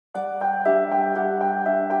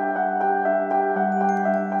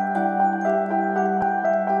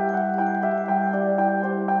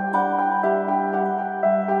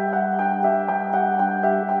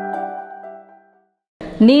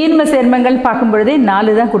நீர்ம சேர்மங்கள் பார்க்கும் பொழுதே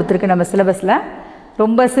 4 தான் கொடுத்துருக்கு நம்ம சிலபஸில்.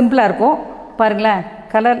 ரொம்ப சிம்பிளாக இருக்கும் பாருங்களேன்.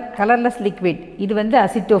 கலர்லெஸ் லிக்விட், இது வந்து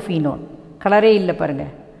அசிட்டோஃபீனோன், கலரே இல்லை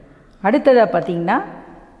பாருங்கள். அடுத்ததாக பார்த்தீங்கன்னா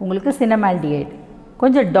உங்களுக்கு சினமால்டிஹைடு,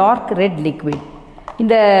 கொஞ்சம் டார்க் ரெட் லிக்விட்.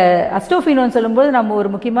 இந்த அசிட்டோஃபீனோன் சொல்லும்போது நம்ம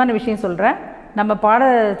ஒரு முக்கியமான விஷயம் சொல்கிறேன். நம்ம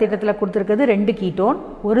பாடத்திட்டத்தில் கொடுத்துருக்கிறது 2 கீட்டோன்,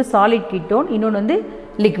 ஒரு சாலிட் கீட்டோன், இன்னொன்று வந்து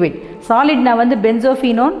லிக்விட். சாலிட் நான் வந்து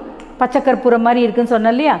பென்சோஃபீனோன் பச்சைக்கற்பூரம் மாதிரி இருக்குதுன்னு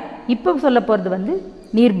சொன்னேன் இல்லையா. இப்போ சொல்ல போகிறது வந்து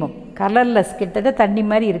நீர்மம், கலர்லெஸ், கிட்டத்தட்ட தண்ணி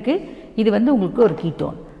மாதிரி இருக்குது. இது வந்து உங்களுக்கு ஒரு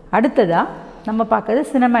கீட்டோன். அடுத்ததாக நம்ம பார்க்குறது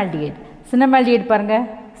சினமால்டிஹைடு. சினமால்டிஹைடு பாருங்கள்,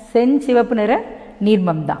 செஞ்சிவப்பு நிற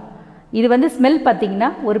நீர்மம் தான். இது வந்து ஸ்மெல் பார்த்திங்கன்னா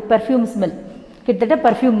ஒரு பர்ஃப்யூம் ஸ்மெல், கிட்டத்தட்ட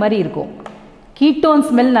பர்ஃப்யூம் மாதிரி இருக்கும். கீட்டோன்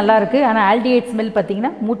ஸ்மெல் நல்லாயிருக்கு, ஆனால் ஆல்டிஹைட் ஸ்மெல்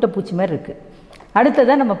பார்த்திங்கன்னா மூட்டைப்பூச்சி மாதிரி இருக்குது.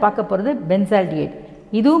 அடுத்ததாக நம்ம பார்க்க போகிறது பென்சால்டிஹைடு.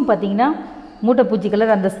 இதுவும் பார்த்திங்கன்னா மூட்டைப்பூச்சி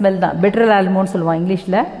கலர் அந்த ஸ்மெல் தான், பெட்ரல் ஆல்மோன்னு சொல்லுவாங்க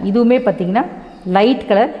இங்கிலீஷில். இதுவுமே பார்த்திங்கன்னா லைட்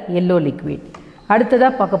கலர் எல்லோ லிக்விட்.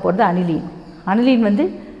 அடுத்ததாக பார்க்க போகிறது அனிலீன். அனிலீன் வந்து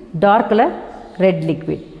டார்க் கலர் ரெட்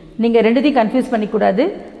லிக்விட். நீங்கள் ரெண்டுத்தையும் கன்ஃபியூஸ் பண்ணிக்கூடாது.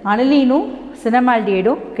 அனிலீனும்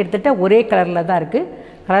சினமால்டிஹைடும் கிட்டத்தட்ட ஒரே கலரில் தான் இருக்குது.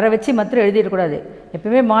 கலரை வச்சு மாத்திரம் எழுதிடக்கூடாது.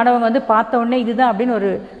 எப்பவுமே மாணவங்க வந்து பார்த்த உடனே இதுதான் அப்படின்னு ஒரு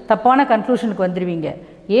தப்பான கன்க்ளூஷனுக்கு வந்துடுவீங்க.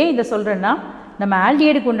 ஏன் இதை சொல்கிறேன்னா, நம்ம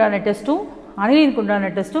ஆல்டிஹைடுக்கு உண்டான டெஸ்ட்டும் அனிலீனுக்கு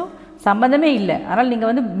உண்டான டெஸ்ட்டும் சம்மந்தமே இல்லை. அதனால் நீங்கள்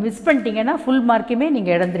வந்து மிஸ் பண்ணிட்டீங்கன்னா ஃபுல் மார்க்குமே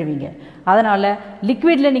நீங்கள் இழந்துருவீங்க. அதனால்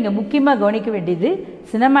லிக்விடில் நீங்கள் முக்கியமாக கவனிக்க வேண்டியது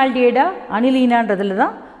சினமால்டிஹைடா அனிலீனான்றதில்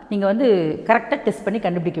தான் நீங்கள் வந்து கரெக்டாக டெஸ்ட் பண்ணி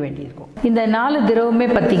கண்டுபிடிக்க வேண்டியிருக்கும். இந்த 4 திரவமே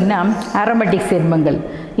பார்த்திங்கன்னா ஆரோமேட்டிக் சேர்மங்கள்.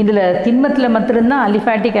 இதில் திண்மத்தில் மாத்திரம்தான்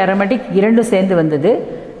அலிஃபேட்டிக் ஆரோமேட்டிக் 2 சேர்ந்து வந்தது.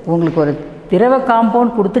 உங்களுக்கு ஒரு திரவ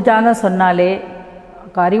காம்பவுண்ட் கொடுத்துட்டாங்க சொன்னாலே,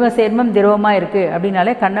 கரிம சேர்மம் திரவமாக இருக்குது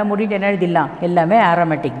அப்படின்னாலே கண்ணை மூடிட்டு என்ன எழுதிடலாம், எல்லாமே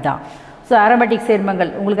ஆரோமேட்டிக் தான். ஸோ ஆரோமேட்டிக் சேர்மங்கள்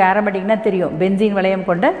உங்களுக்கு ஆரோமேட்டிக்னா தெரியும், பென்சீன் வளையம்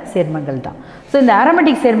கொண்ட சேர்மங்கள் தான். ஸோ இந்த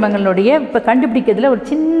ஆரோமேட்டிக் சேர்மங்களுடைய இப்போ கண்டுபிடிக்கிறதுல ஒரு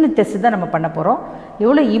சின்ன டெஸ்ட் தான் நம்ம பண்ண போகிறோம்.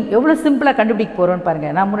 எவ்வளோ சிம்பிளாக கண்டுபிடிக்க போகிறோன்னு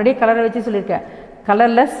பாருங்கள். நான் முன்னாடியே கலரை வச்சு சொல்லியிருக்கேன்.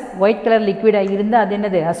 கலர்லெஸ் ஒயிட் கலர் லிக்விடாக இருந்தால் அது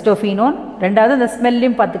என்னது, அசிட்டோஃபீனோன். ரெண்டாவது அந்த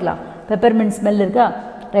ஸ்மெல்லையும் பார்த்துக்கலாம், பெப்பர்மெண்ட் ஸ்மெல் இருக்கா,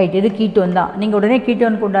 ரைட், இது கீட்டோன் தான். நீங்கள் உடனே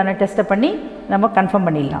கீட்டோனுக்கு உண்டான டெஸ்ட்டை பண்ணி நம்ம கன்ஃபார்ம்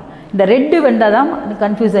பண்ணிடலாம். இந்த ரெட்டு வந்தால் தான்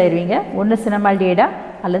கன்ஃபியூஸ் ஆயிடுவீங்க, ஒன்று சினமால்டிஹைடா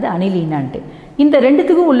அல்லது அனிலீனான்ட்டு. இந்த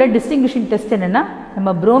ரெண்டுத்துக்கும் உள்ள டிஸ்டிங்விஷிங் டெஸ்ட் என்னென்னா, நம்ம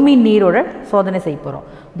புரோமின் நீரோட சோதனை செய்ய போகிறோம்.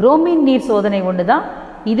 புரோமின் நீர் சோதனை ஒன்று தான்.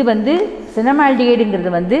 இது வந்து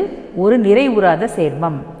சினமால்டிஹைடுங்கிறது வந்து ஒரு நிறைவுறாத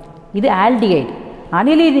சேர்மம், இது ஆல்டிஹைடு.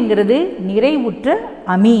 அனிலீனுங்கிறது நிறைவுற்ற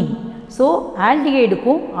அமீன். ஸோ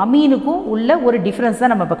ஆல்டிஹைடுக்கும் அமீனுக்கும் உள்ள ஒரு டிஃப்ரென்ஸ்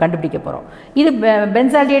தான் நம்ம இப்போ கண்டுபிடிக்க போகிறோம். இது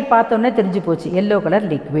பென்சால்டிஹைடு பார்த்தோன்னே தெரிஞ்சு போச்சு, எல்லோ கலர்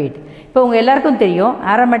லிக்விட். இப்போ உங்கள் எல்லாருக்கும் தெரியும்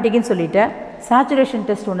ஆரோமேட்டிக்னு சொல்லிவிட்டேன். சேச்சுரேஷன்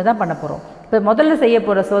டெஸ்ட் ஒன்று தான் பண்ண போகிறோம். இப்போ முதல்ல செய்ய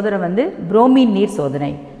போகிற சோதனை வந்து புரோமின் நீர்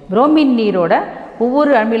சோதனை. புரோமின் நீரோட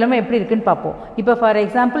ஒவ்வொரு அமிலமும் எப்படி இருக்குன்னு பார்ப்போம். இப்போ ஃபார்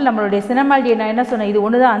எக்ஸாம்பிள் நம்மளுடைய சினமால்டிஹைடு நான் என்ன சொன்னேன், இது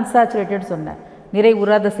ஒன்று தான் அன்சாச்சுரேட்டட் சொன்னேன், நிறை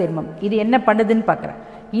உறாத சேர்மம். இது என்ன பண்ணுதுன்னு பார்க்குறேன்.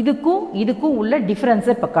 இதுக்கும் உள்ள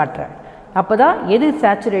டிஃப்ரென்ஸை இப்போ காட்டுறேன். அப்போ தான் எது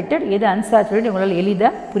சேச்சுரேட்டட் எது அன்சாச்சுரேட்டட் உங்களால்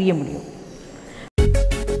எளிதாக புரிய முடியும்.